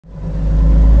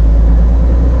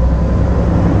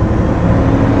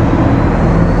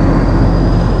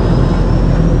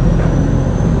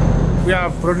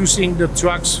producing the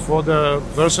trucks for the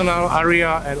personal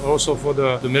area and also for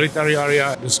the military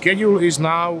area. The schedule is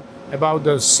now about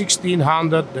the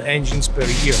 1,600 engines per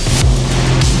year.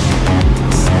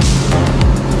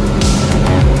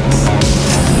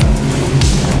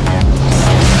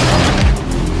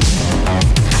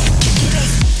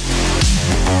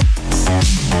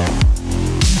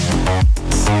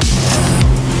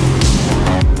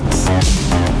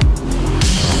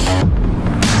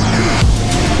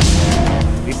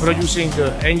 Producing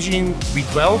the engine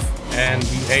V12 and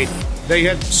V8. They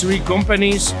had 3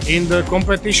 companies in the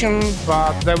competition,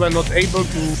 but they were not able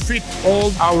to fit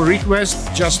all our requests,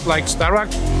 just like Starrag.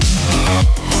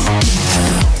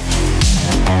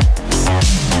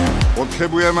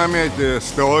 Potřebujeme mít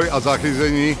stroj a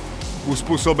zařízení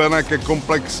uspůsobené ke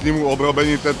komplexnímu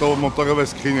obrobení této motorové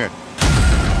skříně.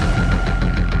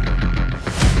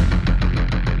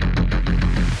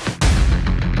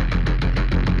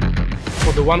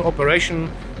 For the one operation,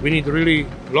 we need really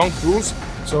long tools.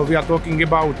 So we are talking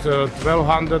about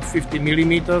 1250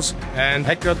 millimeters, and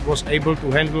Heckert was able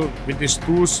to handle with these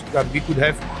tools that we could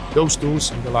have those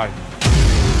tools in the line.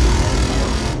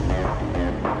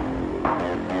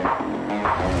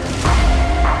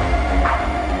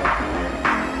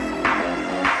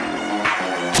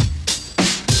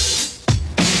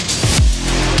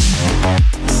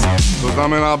 To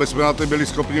znamená, aby jsme na to byli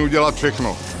schopni udělat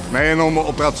všechno. Nejenom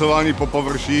opracování po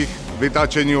površích,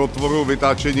 vytáčení otvoru,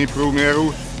 vytáčení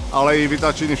průměru, ale i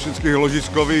vytáčení všech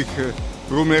ložiskových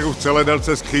průměrů v celé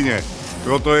délce skříně.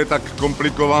 Proto je tak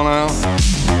komplikovaná.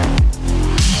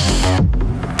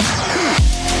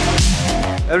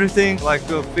 Everything like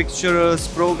fixtures,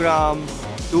 program,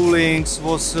 toolings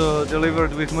was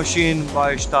delivered with machine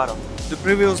by Starrag. The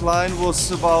previous line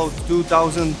was about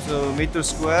 2,000 meters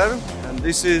square, and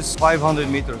this is 500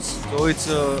 meters. So it's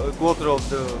a quarter of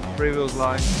the previous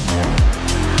line.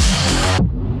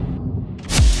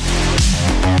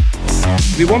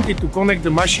 We wanted to connect the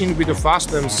machine with the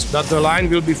Fastems, that the line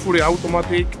will be fully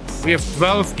automatic. We have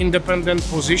 12 independent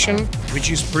positions, which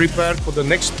is prepared for the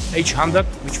next H100,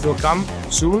 which will come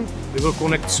soon. We will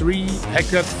connect 3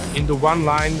 Heckert in the one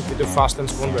line with the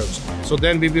Fastems conveyors. So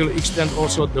then we will extend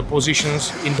also the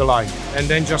positions in the line. And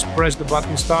then just press the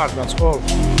button start, that's all.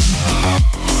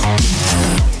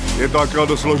 Je to akorát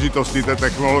do složitosti té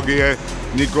technologie,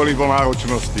 nikoli o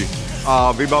náročnosti.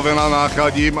 A vybavená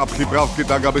náchradím a připravky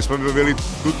tak, aby jsme byli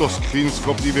tuto skříň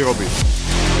schopni vyrobit.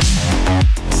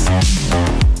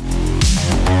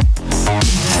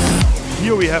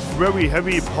 Here we have very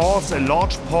heavy parts and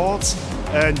large parts,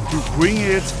 and to bring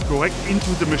it correct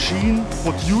into the machine,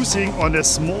 producing on a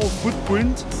small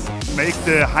footprint, make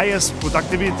the highest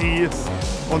productivity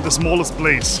on the smallest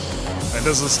place. And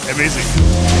this is amazing.